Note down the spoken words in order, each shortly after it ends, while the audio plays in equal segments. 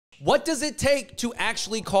What does it take to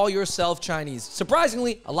actually call yourself Chinese?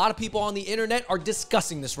 Surprisingly, a lot of people on the internet are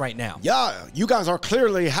discussing this right now. Yeah, you guys are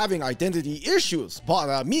clearly having identity issues,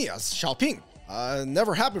 but me as Xiaoping,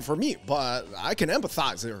 never happened for me, but I can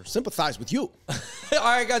empathize or sympathize with you. All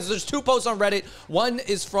right, guys, there's 2 posts on Reddit. One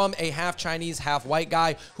is from a half Chinese, half white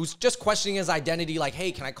guy who's just questioning his identity, like,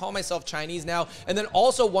 hey, can I call myself Chinese now? And then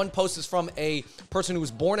also one post is from a person who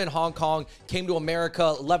was born in Hong Kong, came to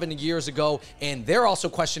America 11 years ago, and they're also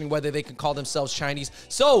questioning whether they can call themselves Chinese.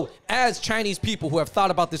 So, as Chinese people who have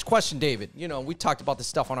thought about this question, David, you know, we talked about this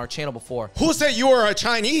stuff on our channel before. Who said you are a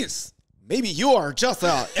Chinese? Maybe you are just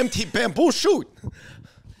an empty bamboo shoot.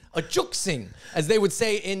 A juxing, as they would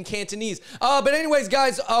say in Cantonese. But anyways,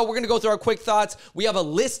 guys, we're going to go through our quick thoughts. We have a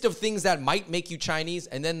list of things that might make you Chinese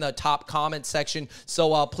and then the top comment section.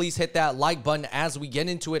 So please hit that like button as we get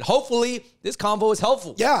into it. Hopefully, this convo is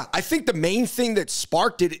helpful. Yeah, I think the main thing that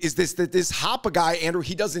sparked it is this Hapa guy, Andrew,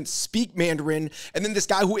 he doesn't speak Mandarin. And then this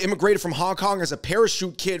guy who immigrated from Hong Kong as a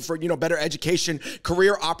parachute kid for, you know, better education,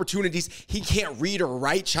 career opportunities. He can't read or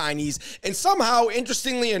write Chinese. And somehow,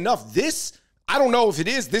 interestingly enough, this, I don't know if it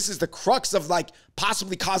is, this is the crux of like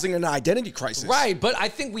possibly causing an identity crisis. Right, but I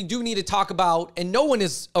think we do need to talk about, and no one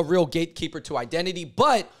is a real gatekeeper to identity,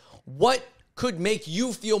 but what could make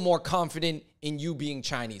you feel more confident in you being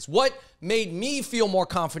Chinese? What made me feel more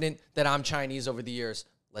confident that I'm Chinese over the years?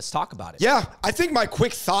 Let's talk about it. Yeah, I think my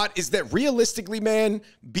quick thought is that realistically, man,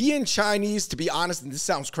 being Chinese, to be honest, and this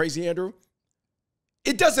sounds crazy, Andrew,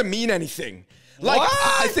 it doesn't mean anything. Like, what?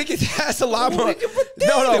 I think it has a lot more.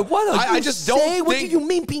 No, what I just don't think. What do you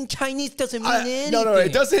mean being Chinese doesn't mean anything? No,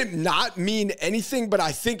 it doesn't not mean anything, but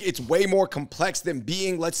I think it's way more complex than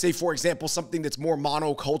being, let's say, for example, something that's more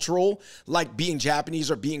monocultural, like being Japanese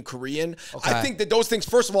or being Korean. Okay. I think that those things,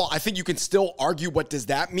 first of all, I think you can still argue what does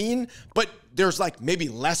that mean, but there's like maybe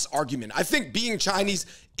less argument. I think being Chinese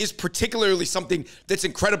is particularly something that's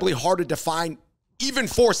incredibly hard to define, even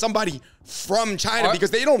for somebody from China,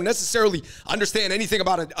 because they don't necessarily understand anything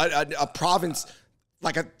about a province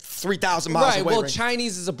like a 3,000 miles away. Well,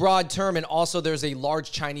 Chinese is a broad term, and also there's a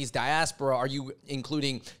large Chinese diaspora. Are you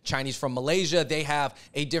including Chinese from Malaysia? They have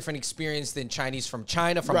a different experience than Chinese from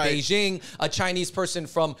China, from Beijing. A Chinese person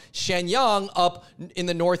from Shenyang up in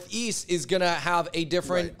the northeast is going to have a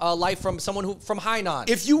different life from someone who from Hainan.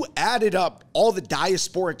 If you added up all the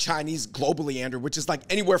diasporic Chinese globally, Andrew, which is like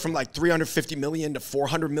anywhere from like 350 million to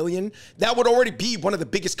 400 million, that would already be one of the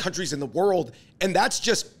biggest countries in the world. And that's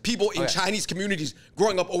just people in Chinese communities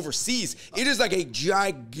growing up overseas. It is like a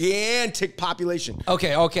gigantic population.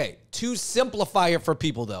 Okay. To simplify it for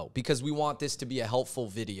people, though, because we want this to be a helpful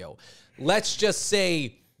video, let's just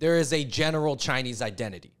say there is a general Chinese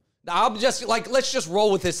identity. I'm just like, let's just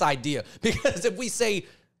roll with this idea, because if we say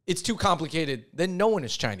it's too complicated, then no one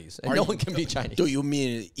is Chinese and no one can be Chinese. Do you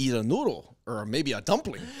mean eat a noodle or maybe a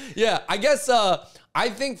dumpling? Yeah, I guess I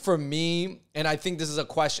think for me, and I think this is a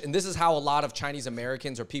question, and this is how a lot of Chinese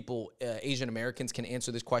Americans or people, Asian Americans can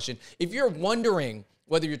answer this question. If you're wondering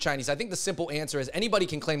whether you're Chinese, I think the simple answer is anybody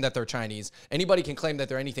can claim that they're Chinese. Anybody can claim that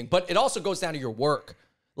they're anything, but it also goes down to your work.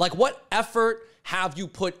 Like, what effort have you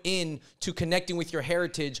put in to connecting with your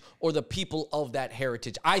heritage or the people of that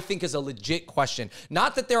heritage? I think is a legit question.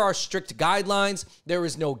 Not that there are strict guidelines. There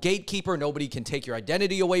is no gatekeeper. Nobody can take your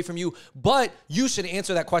identity away from you. But you should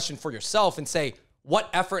answer that question for yourself and say, what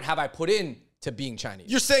effort have I put in to being Chinese?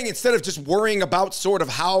 You're saying instead of just worrying about sort of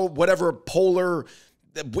how whatever polar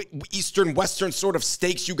Eastern, Western sort of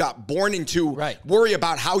stakes you got born into, worry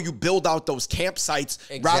about how you build out those campsites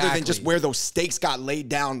rather than just where those stakes got laid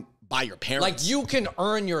down by your parents. Like, you can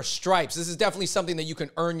earn your stripes. This is definitely something that you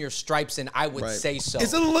can earn your stripes in, I would say so.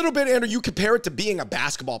 Is it a little bit, Andrew, you compare it to being a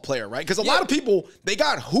basketball player, right? Because a lot of people, they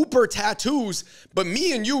got hooper tattoos, but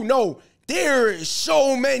me and you know there is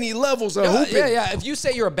so many levels of hooping. Yeah. If you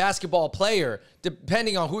say you're a basketball player,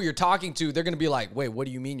 depending on who you're talking to, they're going to be like, wait, what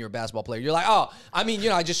do you mean you're a basketball player? You're like, oh, I mean, you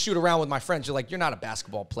know, I just shoot around with my friends. You're like, you're not a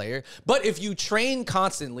basketball player. But if you train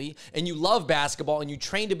constantly and you love basketball and you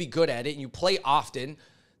train to be good at it and you play often,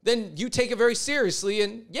 then you take it very seriously,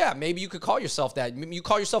 and yeah, maybe you could call yourself that. You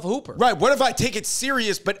call yourself a hooper. Right. What if I take it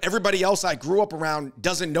serious, but everybody else I grew up around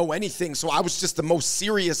doesn't know anything, so I was just the most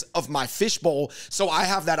serious of my fishbowl, so I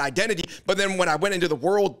have that identity. But then when I went into the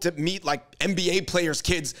world to meet, like, NBA players'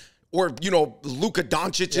 kids, or, you know, Luka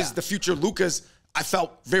Doncic's, the future Lukas, I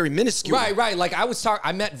felt very minuscule. Right. Like,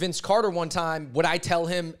 I met Vince Carter one time. Would I tell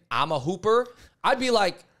him I'm a hooper? I'd be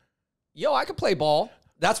like, yo, I can play ball.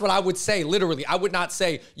 That's what I would say, literally. I would not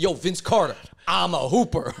say, yo, Vince Carter, I'm a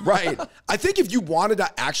hooper. Right. I think if you wanted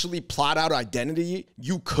to actually plot out identity,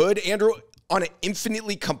 you could, Andrew. on an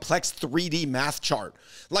infinitely complex 3D math chart.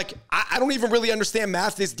 Like, I don't even really understand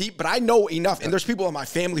math this deep, but I know enough. And there's people in my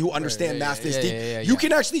family who understand math this deep. You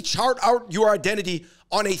can actually chart out your identity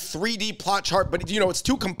on a 3D plot chart, but you know, it's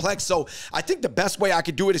too complex. So I think the best way I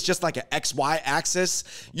could do it is just like an XY axis.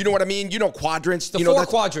 You know what I mean? You know, quadrants. The four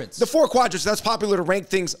quadrants. The 4 quadrants. That's popular to rank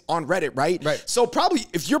things on Reddit, right? Right. So probably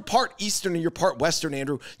if you're part Eastern and you're part Western,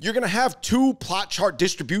 Andrew, you're going to have 2 plot chart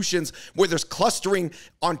distributions where there's clustering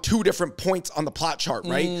on 2 different points on the plot chart,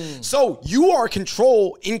 right? So you are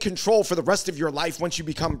in control for the rest of your life once you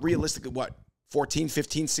become realistically, what? 14,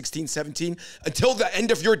 15, 16, 17, until the end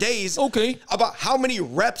of your days. Okay. About how many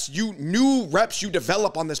new reps you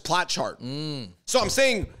develop on this plot chart. So I'm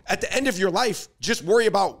saying at the end of your life, just worry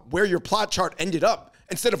about where your plot chart ended up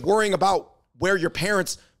instead of worrying about where your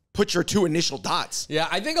parents put your 2 initial dots. Yeah,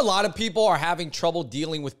 I think a lot of people are having trouble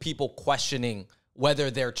dealing with people questioning whether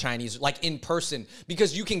they're Chinese, like in person,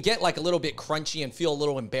 because you can get like a little bit crunchy and feel a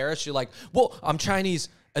little embarrassed. You're like, well, I'm Chinese.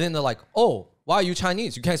 And then they're like, oh, why are you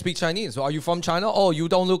Chinese? You can't speak Chinese. Are you from China? Oh, you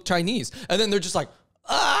don't look Chinese. And then they're just like,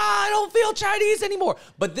 I don't feel Chinese anymore.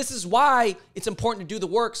 But this is why it's important to do the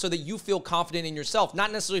work so that you feel confident in yourself,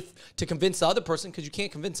 not necessarily to convince the other person, because you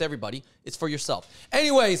can't convince everybody. It's for yourself.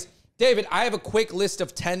 Anyways, David, I have a quick list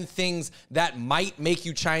of 10 things that might make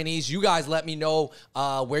you Chinese. You guys let me know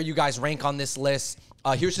where you guys rank on this list.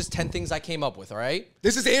 Here's just 10 things I came up with, all right?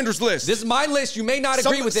 This is Andrew's list. This is my list. You may not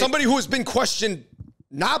agree with it. Somebody who has been questioned,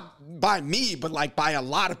 not by me, but like by a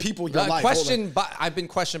lot of people in your life. I've been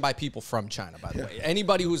questioned by people from China, by the way.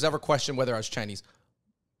 Anybody who's ever questioned whether I was Chinese,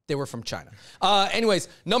 they were from China. Anyways,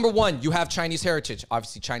 number 1, you have Chinese heritage,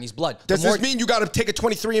 obviously Chinese blood. Does this mean you got to take a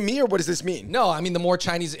 23andMe, or what does this mean? No, I mean, the more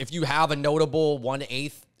Chinese, if you have a notable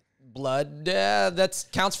 1/8 blood, that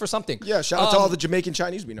counts for something. Yeah, shout out to all the Jamaican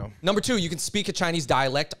Chinese we know. Number 2, you can speak a Chinese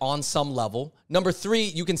dialect on some level. Number 3,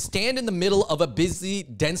 you can stand in the middle of a busy,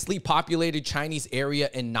 densely populated Chinese area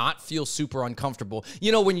and not feel super uncomfortable.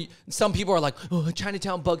 You know, when some people are like, oh,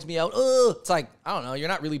 Chinatown bugs me out. It's like, I don't know, you're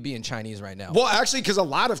not really being Chinese right now. Well, actually, because a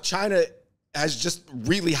lot of China has just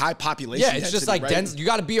really high population density, just like dense. You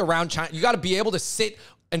got to be around China. You got to be able to sit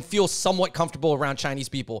and feel somewhat comfortable around Chinese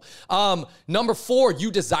people. Number 4, you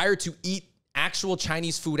desire to eat actual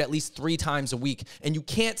Chinese food at least 3 times a week. And you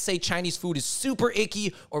can't say Chinese food is super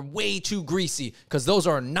icky or way too greasy, because those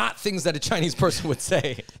are not things that a Chinese person would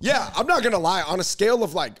say. Yeah, I'm not going to lie. On a scale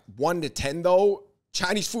of like 1 to 10, though,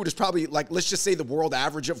 Chinese food is probably like, let's just say the world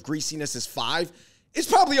average of greasiness is 5. It's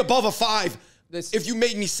probably above a 5. If you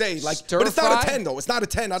made me say, like, but it's not a 10, though. It's not a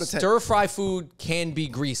 10 out of 10. Stir-fry food can be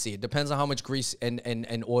greasy. It depends on how much grease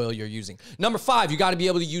and oil you're using. Number 5, you got to be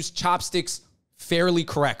able to use chopsticks fairly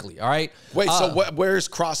correctly, all right? Wait, so where's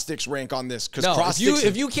cross sticks rank on this? Because cross sticks,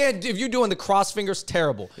 if you're doing the cross fingers,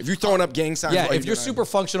 terrible. If you're throwing up gang signs, yeah, if you're super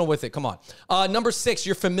functional with it, come on. Number 6,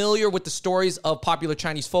 you're familiar with the stories of popular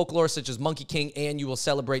Chinese folklore such as Monkey King, and you will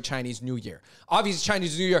celebrate Chinese New Year. Obviously,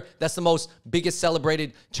 Chinese New Year, that's the biggest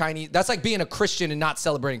celebrated Chinese. That's like being a Christian and not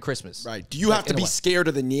celebrating Christmas. Right. Do you have to be scared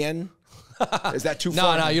of the Nian? Is that too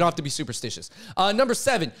far? No, you don't have to be superstitious. Number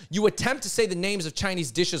 7, you attempt to say the names of Chinese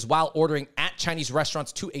dishes while ordering at Chinese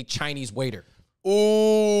restaurants to a Chinese waiter.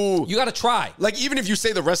 Ooh. You got to try. Like, even if you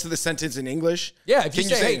say the rest of the sentence in English? Yeah, if you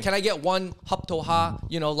say, hey, can I get one hap to ha,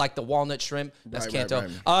 like the walnut shrimp? That's Canto.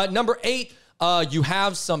 Right. Number 8, you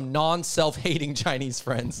have some non-self-hating Chinese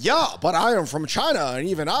friends. Yeah, but I am from China, and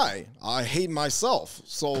even I hate myself.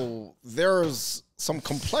 So there's some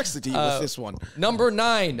complexity with this one. Number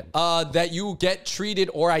 9, that you get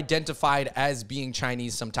treated or identified as being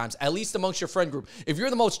Chinese sometimes, at least amongst your friend group. If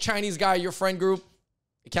you're the most Chinese guy in your friend group,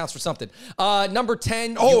 it counts for something. Number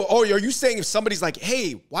 10. Are you saying if somebody's like,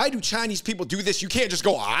 hey, why do Chinese people do this? You can't just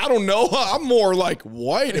go, I don't know. I'm more like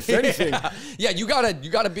white, if anything. Yeah, you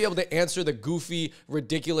gotta be able to answer the goofy,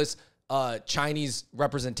 ridiculous Chinese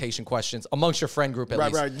representation questions amongst your friend group at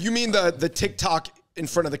least. Right. You mean the TikTok in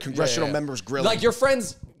front of the congressional members grilling? Like, your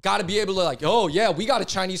friends got to be able to, like, oh yeah, we got a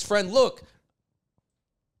Chinese friend. Look.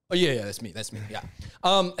 Oh yeah, that's me. Yeah.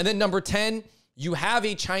 And then number 10, you have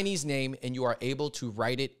a Chinese name and you are able to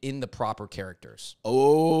write it in the proper characters.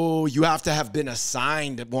 Oh, you have to have been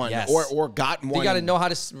assigned one, yes, or gotten one. You got to know how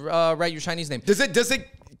to write your Chinese name. Does it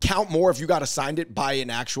count more if you got assigned it by an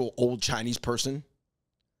actual old Chinese person?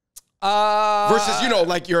 Versus,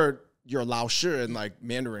 like your Lao Shi in like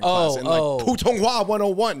Mandarin class and like Putonghua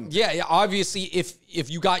 101. Yeah, obviously if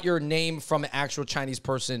you got your name from an actual Chinese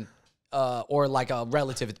person or like a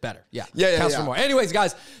relative, it's better. Yeah. Counts for more. Anyways,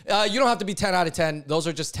 guys, you don't have to be 10 out of 10. Those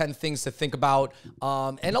are just 10 things to think about.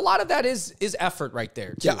 And a lot of that is effort right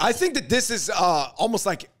there, too. Yeah, I think that this is almost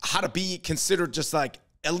like how to be considered just like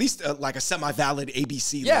at least like a semi-valid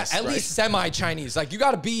ABC list. At least semi-Chinese. Like you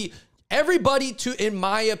got to be everybody in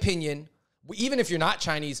my opinion, even if you're not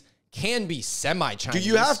Chinese, can be semi-Chinese. Do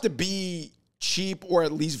you have to be cheap or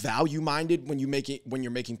at least value-minded when you're making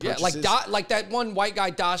purchases? Yeah, like that one white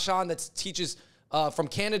guy Dashan that teaches from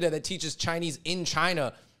Canada that teaches Chinese in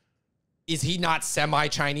China. Is he not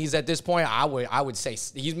semi-Chinese at this point? I would say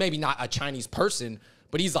he's maybe not a Chinese person,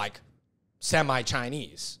 but he's like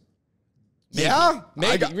semi-Chinese. Maybe. Yeah,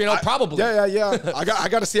 maybe probably. Yeah. I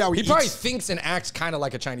got to see how he probably thinks and acts kind of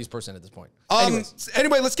like a Chinese person at this point.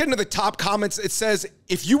 Anyway, let's get into the top comments. It says,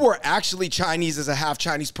 if you were actually Chinese as a half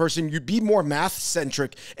Chinese person, you'd be more math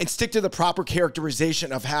centric and stick to the proper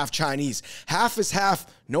characterization of half Chinese. Half is half,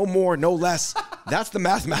 no more, no less. That's the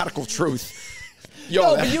mathematical truth.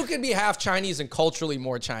 Yo, but you can be half Chinese and culturally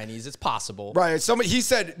more Chinese. It's possible. Right. He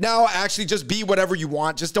said, now actually just be whatever you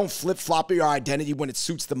want. Just don't flip-flop your identity when it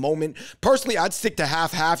suits the moment. Personally, I'd stick to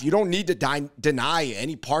half-half. You don't need to deny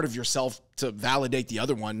any part of yourself to validate the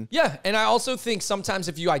other one. Yeah, and I also think sometimes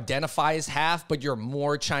if you identify as half, but you're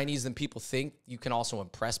more Chinese than people think, you can also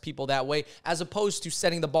impress people that way, as opposed to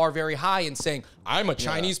setting the bar very high and saying, I'm a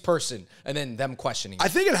Chinese person, and then them questioning you. I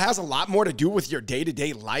think it has a lot more to do with your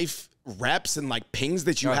day-to-day life reps and like pings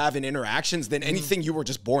that you have in interactions than anything you were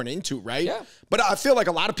just born into, right? Yeah. But I feel like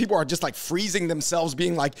a lot of people are just like freezing themselves,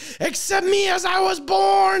 being like, accept me as I was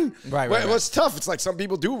born. Right. Well, it's tough. It's like some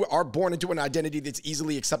people are born into an identity that's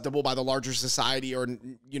easily acceptable by the larger society, or,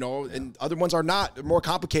 and other ones are not. They're more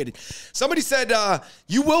complicated. Somebody said,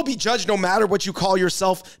 you will be judged no matter what you call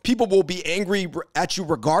yourself. People will be angry at you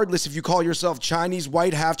regardless if you call yourself Chinese,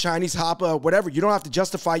 white, half Chinese, Hapa, whatever. You don't have to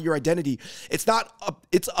justify your identity. It's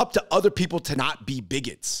up to other people to not be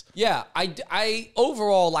bigots. Yeah, I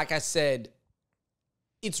overall, like I said,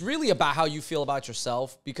 it's really about how you feel about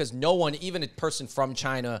yourself, because no one, even a person from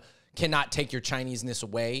China, cannot take your Chineseness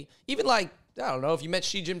away. Even like, I don't know, if you met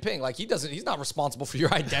Xi Jinping, like he's not responsible for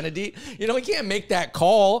your identity. He can't make that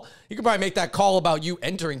call. He could probably make that call about you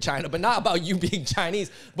entering China, but not about you being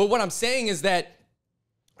Chinese. But what I'm saying is that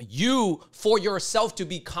you, for yourself to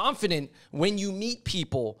be confident when you meet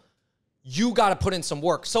people, you got to put in some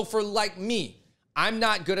work. So for like me, I'm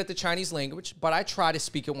not good at the Chinese language, but I try to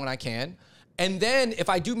speak it when I can. And then if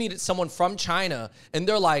I do meet someone from China and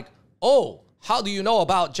they're like, oh, how do you know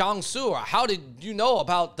about Jiangsu? Or how did you know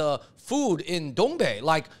about the food in Dongbei?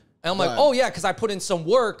 Like, and I'm like, oh yeah, because I put in some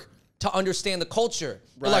work to understand the culture.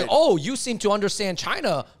 They're like, oh, you seem to understand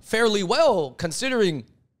China fairly well considering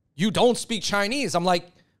you don't speak Chinese. I'm like,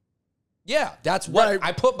 yeah, that's what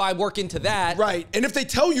I put my work into that. Right. And if they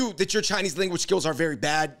tell you that your Chinese language skills are very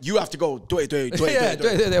bad, you have to go,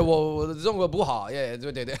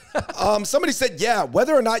 somebody said, yeah,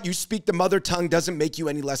 whether or not you speak the mother tongue doesn't make you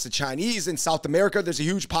any less a Chinese. In South America, there's a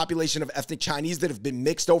huge population of ethnic Chinese that have been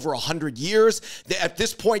mixed over 100 years. At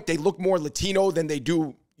this point, they look more Latino than they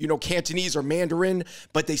do Cantonese or Mandarin,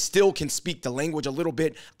 but they still can speak the language a little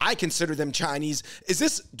bit. I consider them Chinese.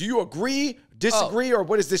 Do you agree, disagree, or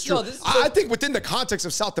what is this true? No, I think within the context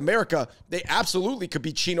of South America, they absolutely could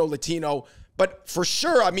be Chino, Latino, but for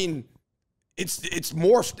sure, I mean, it's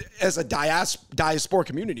morphed as a diaspora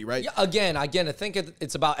community, right? Yeah, again, I think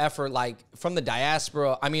it's about effort. Like from the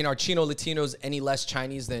diaspora, I mean, are Chino Latinos any less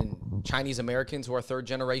Chinese than Chinese Americans who are third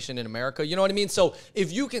generation in America? You know what I mean? So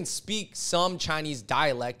if you can speak some Chinese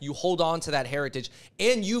dialect, you hold on to that heritage,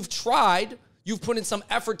 and you've put in some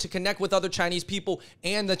effort to connect with other Chinese people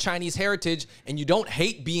and the Chinese heritage, and you don't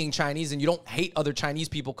hate being Chinese and you don't hate other Chinese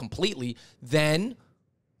people completely, then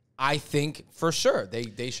I think for sure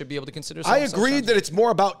they should be able to consider. I agree that it's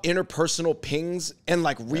more about interpersonal pings and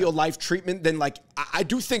like real life treatment than like, I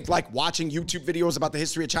do think like watching YouTube videos about the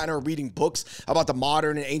history of China or reading books about the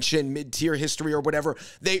modern and ancient mid-tier history or whatever,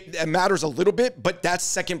 it matters a little bit, but that's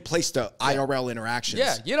second place to IRL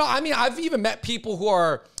interactions. Yeah, I mean, I've even met people who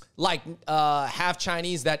are like half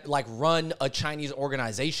Chinese that like run a Chinese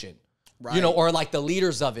organization. Right. Or like the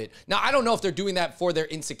leaders of it. Now, I don't know if they're doing that for their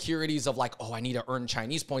insecurities of like, oh, I need to earn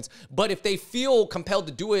Chinese points. But if they feel compelled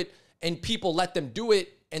to do it and people let them do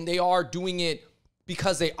it and they are doing it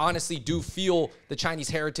because they honestly do feel the Chinese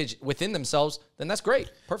heritage within themselves, then that's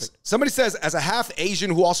great. Perfect. Somebody says, as a half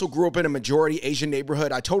Asian who also grew up in a majority Asian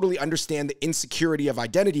neighborhood, I totally understand the insecurity of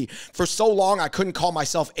identity. For so long, I couldn't call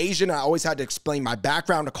myself Asian. I always had to explain my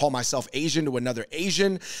background to call myself Asian to another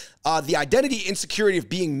Asian. The identity insecurity of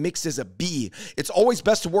being mixed is a B. It's always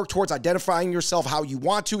best to work towards identifying yourself how you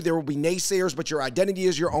want to. There will be naysayers, but your identity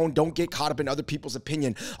is your own. Don't get caught up in other people's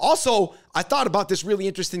opinion. Also, I thought about this really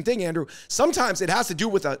interesting thing, Andrew. Sometimes it has to do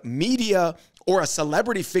with a media or a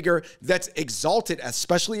celebrity figure that's exalted,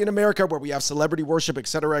 especially in America where we have celebrity worship, et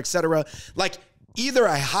cetera, et cetera. Like, either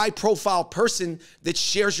a high-profile person that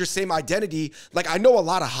shares your same identity. Like, I know a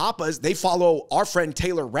lot of Happas, they follow our friend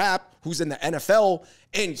Taylor Rapp, who's in the NFL,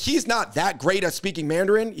 and he's not that great at speaking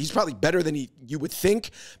Mandarin. He's probably better than you would think.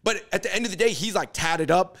 But at the end of the day, he's like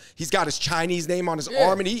tatted up. He's got his Chinese name on his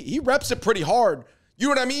arm, and he reps it pretty hard. You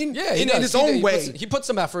know what I mean? Yeah, in his own way. He puts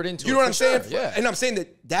some effort into it. You know what I'm saying? Sure. Yeah. And I'm saying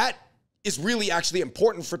that is really actually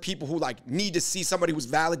important for people who like need to see somebody who's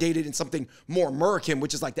validated in something more American,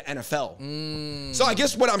 which is like the NFL. So I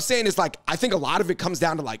guess what I'm saying is like, I think a lot of it comes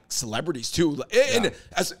down to like celebrities too. And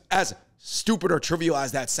as stupid or trivial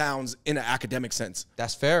as that sounds in an academic sense.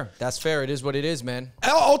 That's fair. That's fair. It is what it is, man.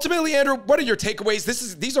 Ultimately, Andrew, what are your takeaways?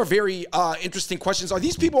 These are very interesting questions. Are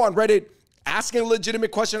these people on Reddit asking a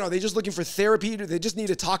legitimate question? Are they just looking for therapy? Do they just need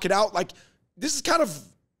to talk it out? Like, this is kind of,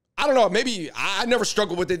 I don't know, maybe I never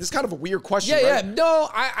struggled with it. This is kind of a weird question. Yeah, right? yeah. No,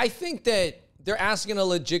 I think that they're asking a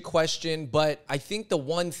legit question, but I think the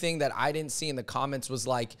one thing that I didn't see in the comments was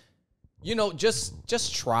like, you know, just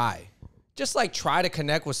try. Just like try to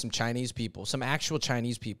connect with some Chinese people, some actual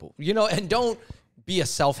Chinese people, you know, and don't be a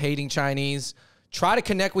self-hating Chinese. Try to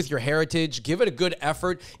connect with your heritage. Give it a good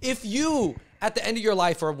effort. If you, at the end of your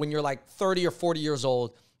life or when you're like 30 or 40 years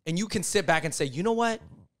old, and you can sit back and say, you know what?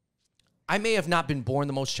 I may have not been born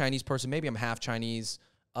the most Chinese person. Maybe I'm half Chinese,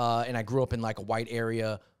 and I grew up in like a white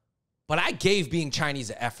area, but I gave being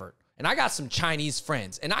Chinese an effort. And I got some Chinese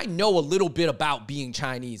friends, and I know a little bit about being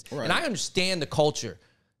Chinese, and I understand the culture.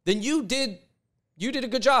 Then you did a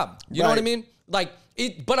good job. You know what I mean? Like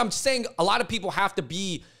but I'm saying a lot of people have to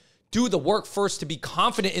do the work first to be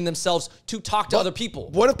confident in themselves to talk to other people.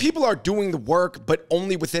 What if people are doing the work, but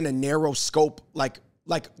only within a narrow scope? Like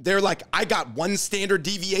they're like, I got one standard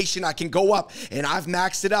deviation I can go up and I've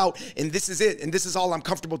maxed it out and this is it. And this is all I'm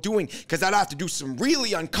comfortable doing, because I'd have to do some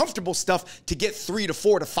really uncomfortable stuff to get 3 to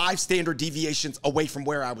 4 to 5 standard deviations away from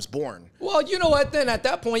where I was born. Well, you know what? Then at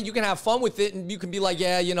that point, you can have fun with it and you can be like,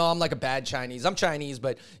 yeah, you know, I'm like a bad Chinese. I'm Chinese,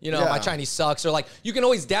 but you know, my Chinese sucks. Or like, you can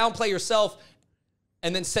always downplay yourself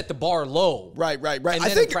and then set the bar low. Right. And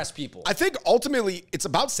then impress people. I think ultimately it's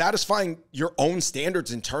about satisfying your own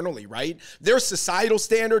standards internally, right? There's societal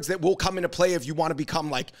standards that will come into play if you want to become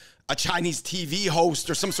like a Chinese TV host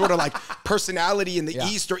or some sort of like personality in the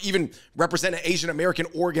East, or even represent an Asian American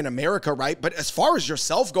org in America, right? But as far as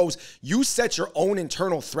yourself goes, you set your own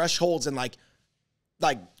internal thresholds and like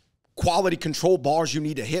quality control bars you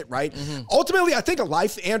need to hit, right? Ultimately, I think a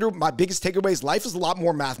life, Andrew, my biggest takeaway is life is a lot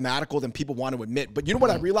more mathematical than people want to admit. But you know what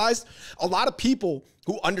I realized? A lot of people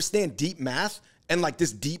who understand deep math and like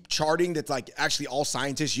this deep charting that's like actually all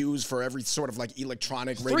scientists use for every sort of like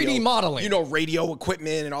electronic radio, 3D modeling, you know, radio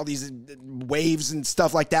equipment and all these waves and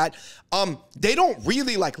stuff like that. They don't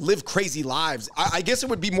really like live crazy lives. I guess it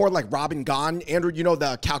would be more like Robin Gahn, Andrew, you know,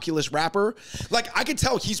 the calculus rapper. Like I could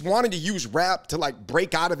tell he's wanting to use rap to like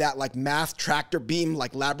break out of that like math tractor beam,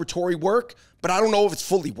 like laboratory work. But I don't know if it's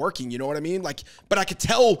fully working, you know what I mean? Like, but I could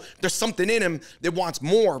tell there's something in him that wants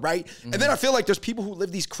more, right? And then I feel like there's people who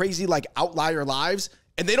live these crazy, like, outlier lives,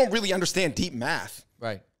 and they don't really understand deep math.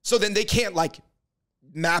 Right. So then they can't, like,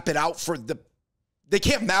 map it out they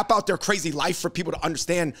can't map out their crazy life for people to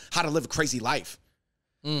understand how to live a crazy life.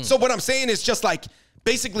 So what I'm saying is just, like,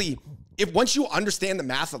 basically, if once you understand the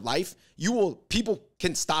math of life, people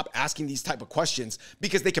can stop asking these type of questions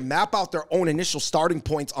because they can map out their own initial starting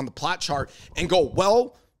points on the plot chart and go,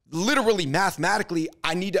 well, literally mathematically,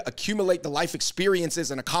 I need to accumulate the life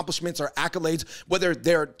experiences and accomplishments or accolades, whether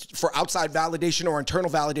they're for outside validation or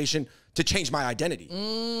internal validation, to change my identity.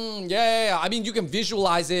 Yeah. I mean, you can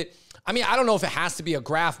visualize it. I mean, I don't know if it has to be a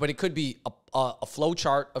graph, but it could be a flow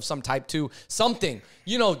chart of some type too. Something,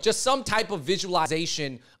 you know, just some type of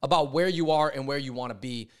visualization about where you are and where you want to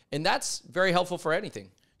be. And that's very helpful for anything.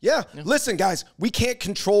 Yeah. Listen, guys, we can't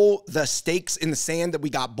control the stakes in the sand that we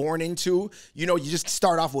got born into. You know, you just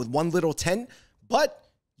start off with one little tent, but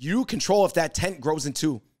you control if that tent grows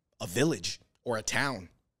into a village or a town.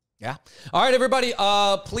 Yeah. All right, everybody.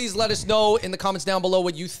 Please let us know in the comments down below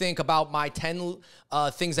what you think about my 10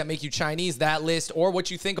 things that make you Chinese, that list, or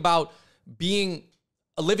what you think about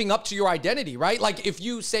living up to your identity, right? Like if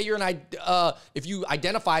you say if you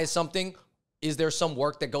identify as something, is there some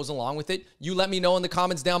work that goes along with it? You let me know in the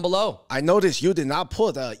comments down below. I noticed you did not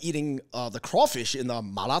put eating the crawfish in the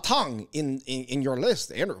malatang in your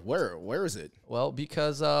list. Andrew, where is it? Well,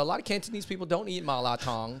 because a lot of Cantonese people don't eat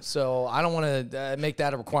malatang, so I don't want to make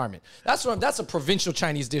that a requirement. That's a provincial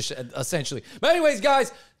Chinese dish, essentially. But anyways,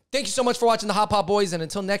 guys, thank you so much for watching the Hot Pot Boys, and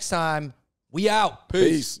until next time, we out.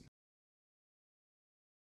 Peace.